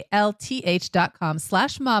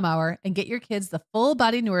hiyahealth.com/momhour and get your kids the full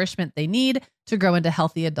body nourishment they need to grow into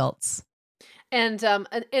healthy adults. And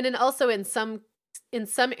also in some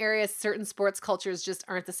areas, certain sports cultures just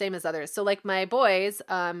aren't the same as others. So like my boys,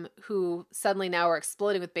 who suddenly now are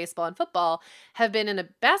exploding with baseball and football, have been in a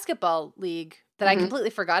basketball league that I completely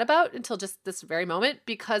forgot about until just this very moment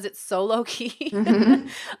because it's so low key.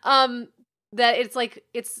 That it's like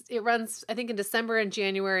it runs, I think, in December and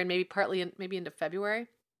January and maybe partly maybe into February.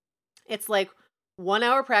 It's like 1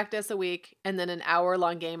 hour practice a week and then an hour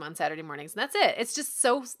long game on Saturday mornings. And that's it. It's just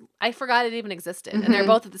so, I forgot it even existed. And they're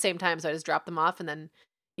both at the same time. So I just drop them off and then,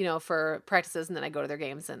 for practices, and then I go to their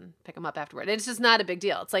games and pick them up afterward. And it's just not a big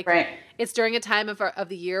deal. It's like, It's during a time of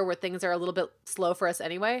the year where things are a little bit slow for us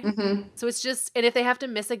anyway. So it's just, and if they have to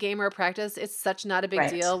miss a game or a practice, it's such not a big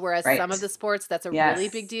deal. Whereas some of the sports, that's a really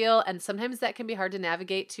big deal. And sometimes that can be hard to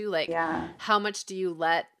navigate too. Like how much do you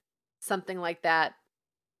let something like that,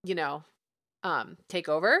 take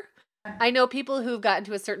over? I know people who've gotten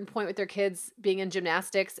to a certain point with their kids being in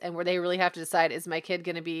gymnastics and where they really have to decide, is my kid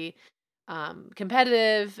going to be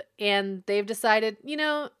competitive? And they've decided,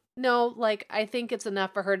 no, like I think it's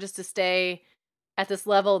enough for her just to stay at this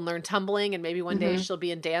level and learn tumbling, and maybe one day she'll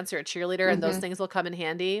be in dance or a cheerleader, and those things will come in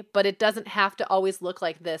handy. But it doesn't have to always look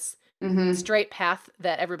like this straight path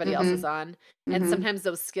that everybody else is on. And sometimes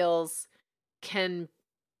those skills can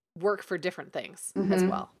work for different things as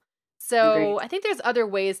well. So Agreed. I think there's other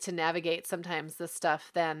ways to navigate sometimes this stuff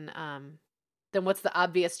than what's the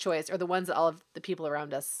obvious choice, or the ones that all of the people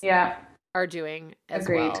around us are doing as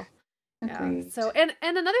well. Agreed. So, and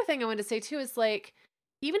another thing I wanted to say too is, like,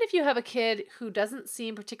 even if you have a kid who doesn't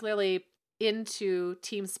seem particularly into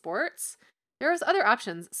team sports, there's other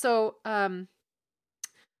options. So, John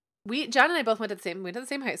and I both went to the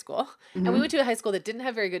same high school, and we went to a high school that didn't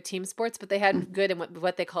have very good team sports, but they had good in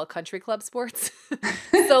what they call country club sports.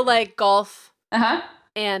 So like golf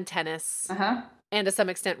and tennis and to some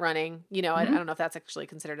extent running, I don't know if that's actually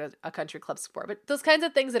considered a country club sport, but those kinds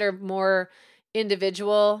of things that are more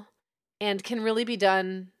individual and can really be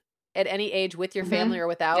done at any age with your family or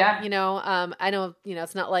without, I know,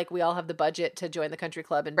 it's not like we all have the budget to join the country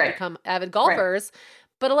club and become avid golfers.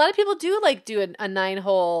 But a lot of people do do a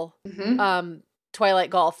 9-hole twilight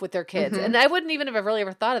golf with their kids. And I wouldn't even have really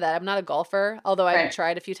ever thought of that. I'm not a golfer, although I've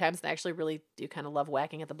tried a few times and I actually really do kind of love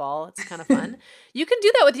whacking at the ball. It's kind of fun. You can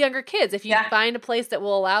do that with younger kids if you find a place that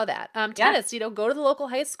will allow that. Tennis, go to the local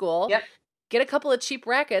high school. Get a couple of cheap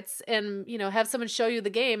rackets and, have someone show you the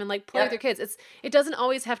game and play with your kids. It doesn't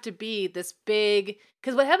always have to be this big,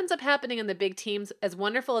 because what ends up happening in the big teams, as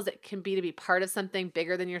wonderful as it can be to be part of something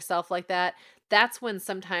bigger than yourself like that, that's when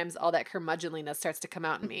sometimes all that curmudgeonliness starts to come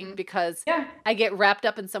out in me, because I get wrapped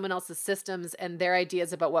up in someone else's systems and their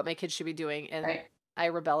ideas about what my kids should be doing. And I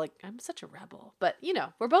rebel. Like, I'm such a rebel, but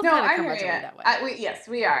we're both kind of curmudgeonly that way. Yes,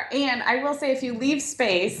 we are. And I will say, if you leave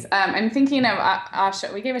space, I'm thinking of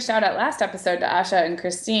Asha. We gave a shout out last episode to Asha and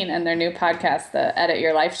Christine and their new podcast, the Edit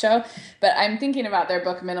Your Life show. But I'm thinking about their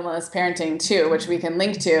book, Minimalist Parenting, too, which we can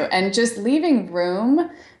link to, and just leaving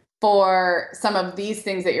room for some of these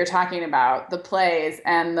things that you're talking about, the plays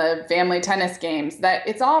and the family tennis games, that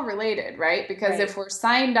it's all related, right? Because if we're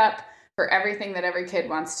signed up for everything that every kid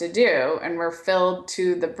wants to do and we're filled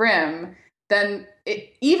to the brim, then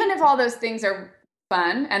even if all those things are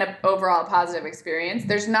fun and an overall positive experience,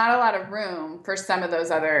 there's not a lot of room for some of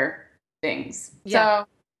those other things. So,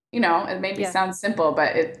 it maybe sounds simple,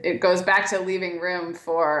 but it goes back to leaving room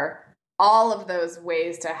for all of those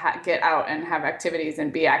ways to get out and have activities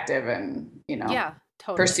and be active and,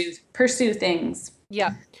 totally. pursue things.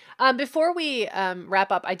 Yeah. Before we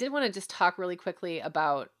wrap up, I did want to just talk really quickly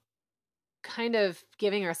about kind of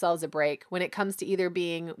giving ourselves a break when it comes to either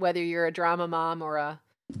being, whether you're a drama mom or a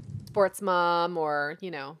sports mom or,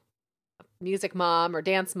 music mom or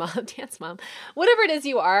dance mom, whatever it is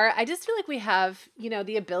you are. I just feel like we have,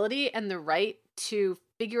 the ability and the right to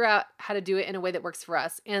figure out how to do it in a way that works for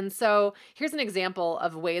us. And so here's an example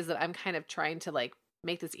of ways that I'm kind of trying to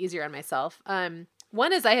make this easier on myself.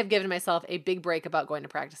 One is I have given myself a big break about going to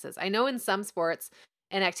practices. I know in some sports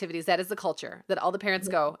and activities, that is the culture, that all the parents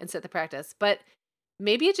go and sit at the practice, but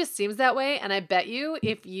maybe it just seems that way. And I bet you,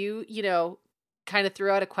 if you, kind of threw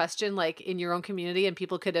out a question in your own community and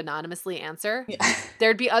people could anonymously answer,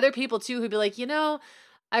 there'd be other people too who'd be like,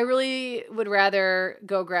 I really would rather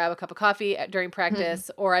go grab a cup of coffee during practice,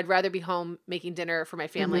 or I'd rather be home making dinner for my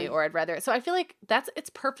family, or so I feel like it's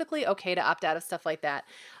perfectly okay to opt out of stuff like that.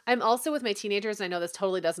 I'm also with my teenagers, and I know this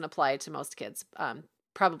totally doesn't apply to most kids,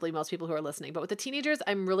 probably most people who are listening, but with the teenagers,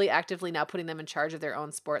 I'm really actively now putting them in charge of their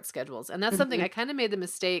own sports schedules. And that's something I kind of made the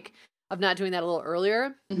mistake of not doing that a little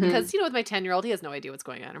earlier, because, with my 10-year-old, he has no idea what's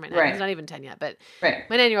going on, or my 9, he's not even 10 yet, but my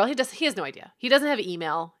 9-year-old, he has no idea. He doesn't have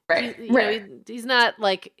email. He's not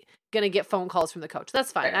going to get phone calls from the coach.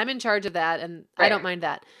 That's fine. I'm in charge of that, and I don't mind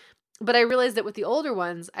that. But I realized that with the older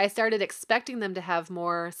ones, I started expecting them to have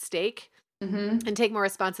more stake and take more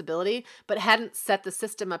responsibility, but hadn't set the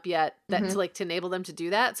system up yet that to enable them to do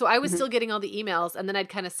that. So I was still getting all the emails, and then I'd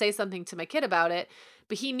kind of say something to my kid about it,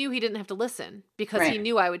 but he knew he didn't have to listen because he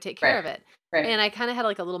knew I would take care of it. And I kind of had a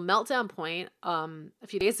little meltdown point a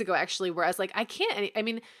few days ago, actually, where I was like, I can't,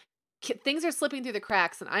 things are slipping through the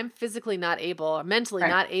cracks, and I'm physically not able, or mentally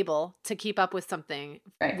not able to keep up with something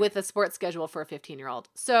with a sports schedule for a 15-year-old.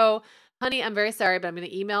 So, honey, I'm very sorry, but I'm going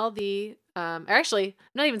to email actually,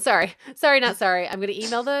 not even sorry. Not sorry. I'm going to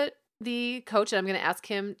email the coach, and I'm going to ask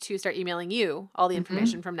him to start emailing you all the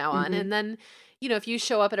information from now on. And then, if you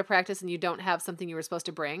show up at a practice and you don't have something you were supposed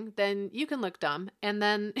to bring, then you can look dumb, and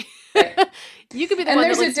then you could be the one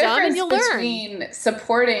that looks dumb, and you'll learn. And there's a difference between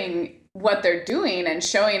supporting what they're doing and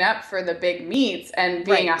showing up for the big meets and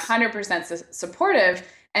being 100% supportive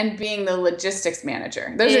and being the logistics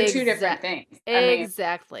manager. Those are two different things.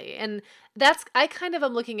 Exactly. And I kind of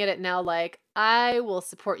am looking at it now like, I will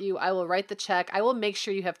support you. I will write the check. I will make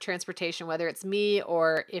sure you have transportation, whether it's me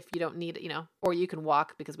or if you don't need, or you can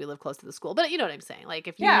walk because we live close to the school. But you know what I'm saying? Like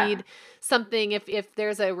if you need something, if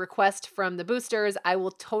there's a request from the boosters, I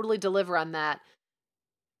will totally deliver on that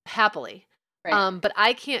happily. But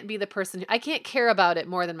I can't be the person I can't care about it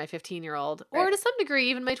more than my 15-year-old or to some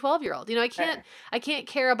degree, even my 12-year-old. I can't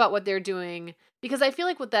care about what they're doing, because I feel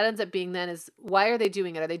like what that ends up being then is, why are they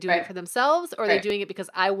doing it? Are they doing it for themselves, or are they doing it because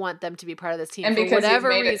I want them to be part of this team? And because you've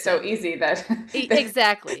made it so easy that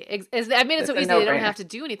exactly. I made it so easy they don't have to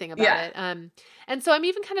do anything about it. And so I'm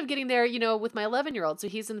even kind of getting there, with my 11-year-old. So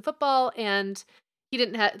he's in football, and he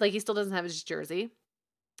didn't have he still doesn't have his jersey.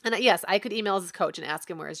 And yes, I could email his coach and ask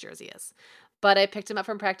him where his jersey is. But I picked him up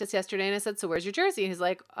from practice yesterday, and I said, so where's your jersey? And he's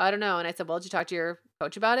like, I don't know. And I said, well, did you talk to your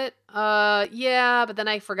coach about it? Yeah. But then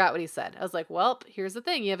I forgot what he said. I was like, well, here's the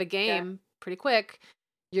thing. You have a game pretty quick.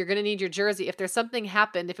 You're going to need your jersey. If there's something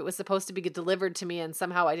happened, if it was supposed to be delivered to me and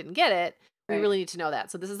somehow I didn't get it, we really need to know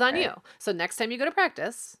that. So this is on you. So next time you go to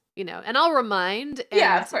practice, and I'll remind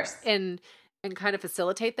of course. And kind of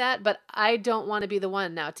facilitate that. But I don't want to be the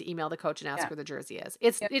one now to email the coach and ask where the jersey is.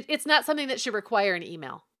 It's not something that should require an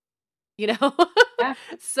email.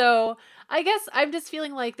 So I guess I'm just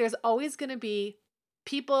feeling like there's always going to be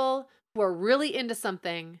people who are really into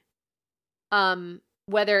something,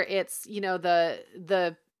 whether it's,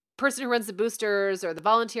 the person who runs the boosters or the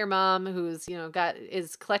volunteer mom who's,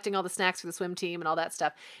 is collecting all the snacks for the swim team and all that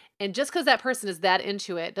stuff. And just because that person is that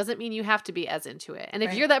into it doesn't mean you have to be as into it. And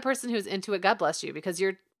if you're that person who's into it, God bless you, because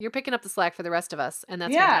you're picking up the slack for the rest of us, and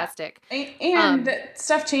that's fantastic. And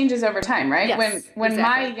stuff changes over time, right? Yes, when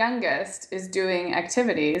my youngest is doing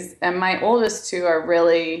activities and my oldest two are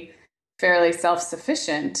really fairly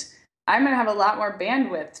self-sufficient, I'm going to have a lot more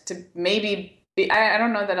bandwidth to maybe I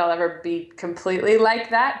don't know that I'll ever be completely like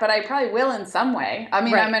that, but I probably will in some way. I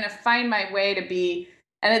mean, Right. I'm going to find my way to be,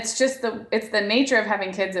 and it's just it's the nature of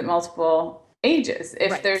having kids at multiple ages.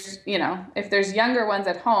 If Right. there's, if there's younger ones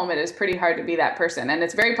at home, it is pretty hard to be that person. And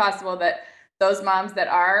it's very possible that those moms that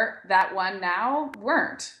are that one now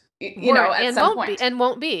weren't. At and some won't point. be, and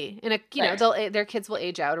won't be, and Right. their kids will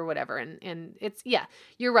age out or whatever, and it's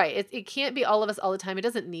you're right. It can't be all of us all the time. It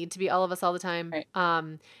doesn't need to be all of us all the time. Right.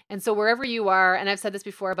 And so wherever you are, and I've said this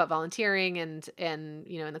before about volunteering and in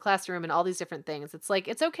the classroom and all these different things, it's like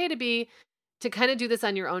it's okay to kind of do this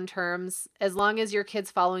on your own terms as long as your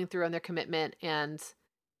kid's following through on their commitment and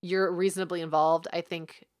you're reasonably involved. I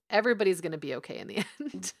think everybody's going to be okay in the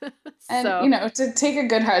end. And to take a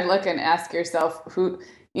good hard look and ask yourself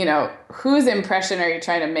whose impression are you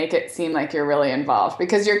trying to make it seem like you're really involved?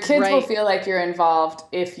 Because your kids will feel like you're involved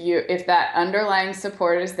if that underlying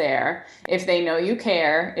support is there, if they know you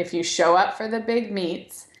care, if you show up for the big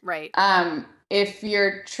meets. Right. If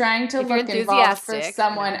you're trying to look involved for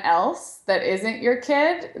someone else that isn't your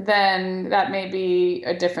kid, then that may be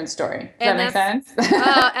a different story. Does that make sense?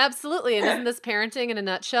 Absolutely. And isn't this parenting in a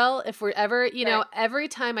nutshell? If we're ever, every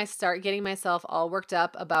time I start getting myself all worked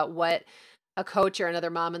up about what a coach or another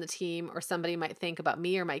mom on the team or somebody might think about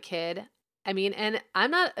me or my kid, and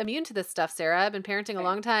I'm not immune to this stuff, Sarah. I've been parenting a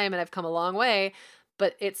long time and I've come a long way.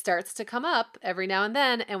 But it starts to come up every now and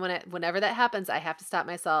then. And whenever that happens, I have to stop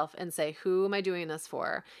myself and say, who am I doing this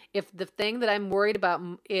for? If the thing that I'm worried about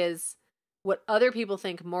is what other people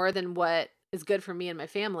think more than what is good for me and my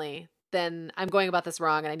family, then I'm going about this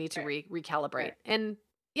wrong and I need to recalibrate. Right. And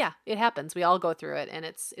it happens. We all go through it, and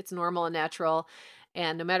it's normal and natural.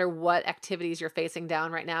 And no matter what activities you're facing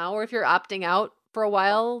down right now, or if you're opting out for a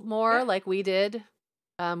while more like we did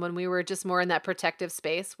when we were just more in that protective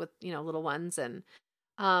space with, little ones, and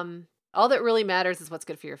all that really matters is what's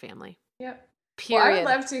good for your family. Yep. Period. Well, I would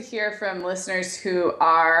love to hear from listeners who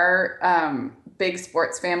are big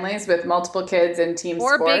sports families with multiple kids and team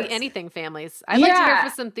sports. Or big anything families. I'd like to hear from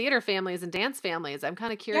some theater families and dance families. I'm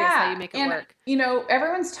kind of curious how you make it work.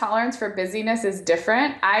 Everyone's tolerance for busyness is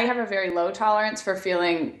different. I have a very low tolerance for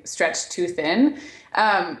feeling stretched too thin.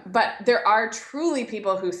 But there are truly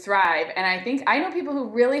people who thrive. And I know people who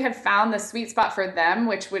really have found the sweet spot for them,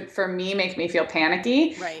 which would, for me, make me feel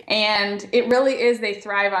panicky. Right. And it really is, they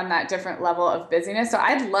thrive on that different level of busyness. So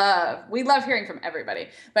we love hearing from everybody,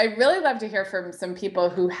 but I really love to hear from some people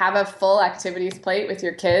who have a full activities plate with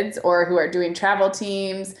your kids, or who are doing travel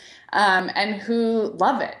teams, and who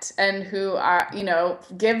love it, and who are,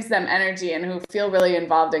 gives them energy, and who feel really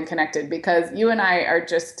involved and connected. Because you and I are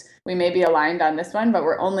we may be aligned on this one, but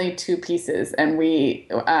we're only two pieces. And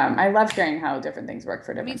I love hearing how different things work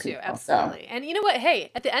for different people. Me too, absolutely. So. And you know what?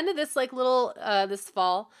 Hey, at the end of this this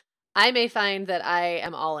fall, I may find that I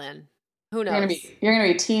am all in. Who knows? You're gonna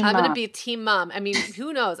be team mom. I'm gonna be team mom.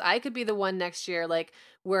 Who knows? I could be the one next year,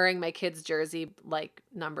 wearing my kid's jersey,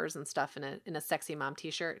 numbers and stuff in a sexy mom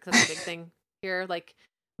t-shirt, because that's a big thing here.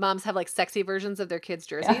 Moms have sexy versions of their kids'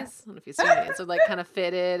 jerseys. Yeah. I don't know if you've seen these. They're kind of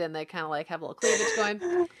fitted, and they kind of have a little cleavage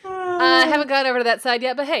going. I haven't gone over to that side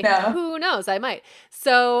yet, but hey, who knows? I might.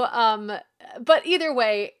 So, but either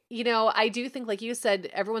way, I do think, like you said,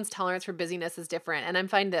 everyone's tolerance for busyness is different. And I'm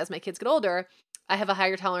finding that as my kids get older, I have a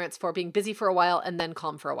higher tolerance for being busy for a while and then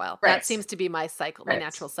calm for a while. Right. That seems to be my cycle, my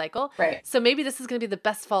natural cycle. Right. So maybe this is going to be the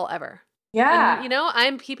best fall ever. Yeah. And,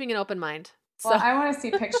 I'm keeping an open mind. So. Well, I want to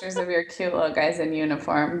see pictures of your cute little guys in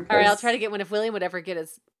uniform. All right, I'll try to get one if William would ever get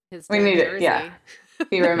his we need jersey. It, yeah.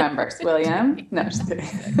 He remembers. William? No, just kidding.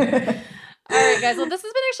 All right, guys. Well, this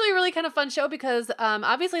has been actually a really kind of fun show, because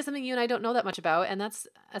obviously something you and I don't know that much about, and that's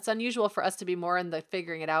unusual for us to be more in the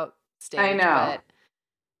figuring it out stage. I know. But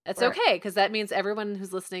it's okay, because that means everyone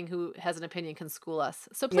who's listening who has an opinion can school us.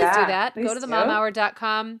 So please do that. Go to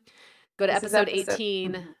themomhour.com. Go to episode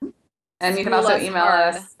 18. And you can also email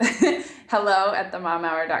us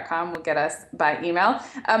hello@themomhour.com. will get us by email.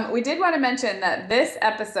 We did want to mention that this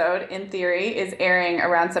episode, in theory, is airing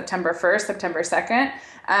around September 1st, September 2nd.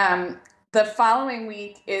 The following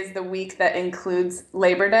week is the week that includes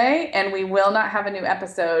Labor Day, and we will not have a new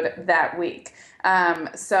episode that week.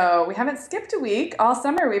 So we haven't skipped a week all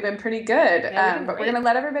summer. We've been pretty good, but we're going to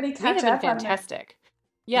let everybody catch up. Fantastic.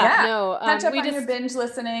 Catch up on your binge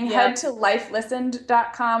listening. Head to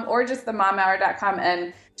lifelistened.com or just themomhour.com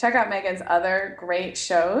and check out Megan's other great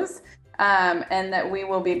shows. And that we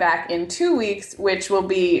will be back in 2 weeks, which will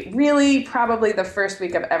be really probably the first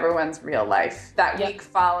week of everyone's real life. That week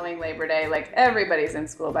following Labor Day, everybody's in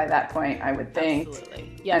school by that point, I would think.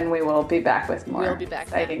 Absolutely. Yep. And we will be back with more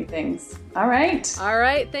exciting things. All right.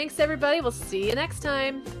 Thanks, everybody. We'll see you next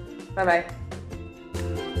time. Bye-bye.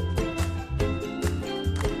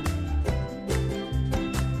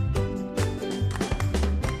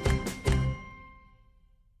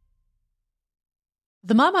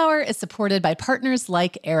 The Mom Hour is supported by partners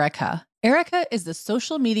like Erica. Erica is the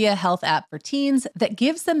social media health app for teens that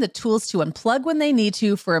gives them the tools to unplug when they need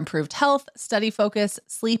to for improved health, study focus,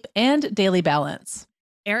 sleep, and daily balance.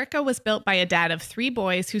 Erica was built by a dad of 3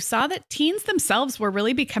 boys who saw that teens themselves were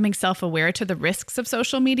really becoming self-aware to the risks of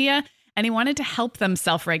social media, and he wanted to help them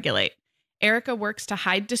self-regulate. Erica works to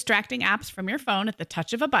hide distracting apps from your phone at the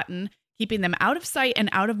touch of a button, keeping them out of sight and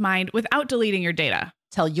out of mind without deleting your data.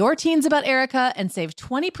 Tell your teens about Erica and save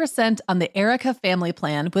 20% on the Erica family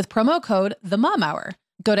plan with promo code TheMomHour.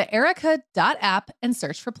 Go to erica.app and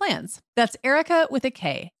search for plans. That's Erica with a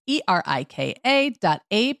K, ERIKA.app,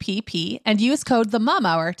 and use code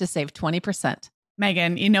TheMomHour to save 20%.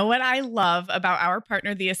 Megan, you know what I love about our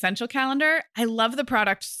partner, The Essential Calendar? I love the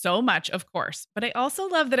product so much, of course, but I also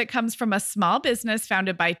love that it comes from a small business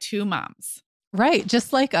founded by 2 moms. Right,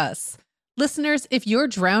 just like us. Listeners, if you're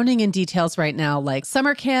drowning in details right now, like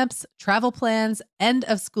summer camps, travel plans, end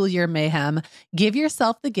of school year mayhem, give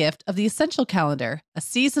yourself the gift of the Essential Calendar, a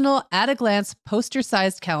seasonal, at-a-glance,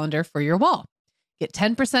 poster-sized calendar for your wall. Get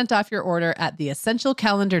 10% off your order at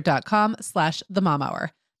theessentialcalendar.com/themomhour.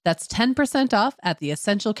 That's 10% off at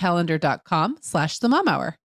theessentialcalendar.com/themomhour.